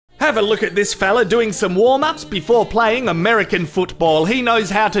Have a look at this fella doing some warm-ups before playing American football. He knows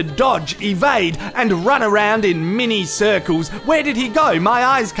how to dodge, evade, and run around in mini circles. Where did he go? My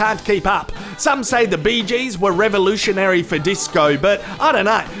eyes can't keep up. Some say the Bee Gees were revolutionary for disco, but I don't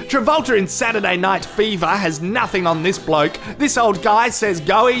know. Travolta in Saturday Night Fever has nothing on this bloke. This old guy says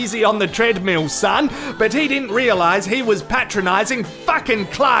go easy on the treadmill, son, but he didn't realise he was patronising fucking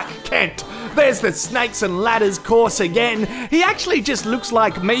Clark Kent. There's the snakes and ladders course again. He actually just looks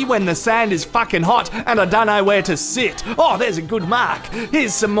like me when the sand is fucking hot and I don't know where to sit. Oh, there's a good mark.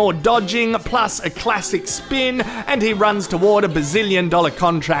 Here's some more dodging, plus a classic spin, and he runs toward a bazillion-dollar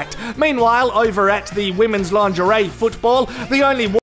contract. Meanwhile, over at the women's lingerie football, the only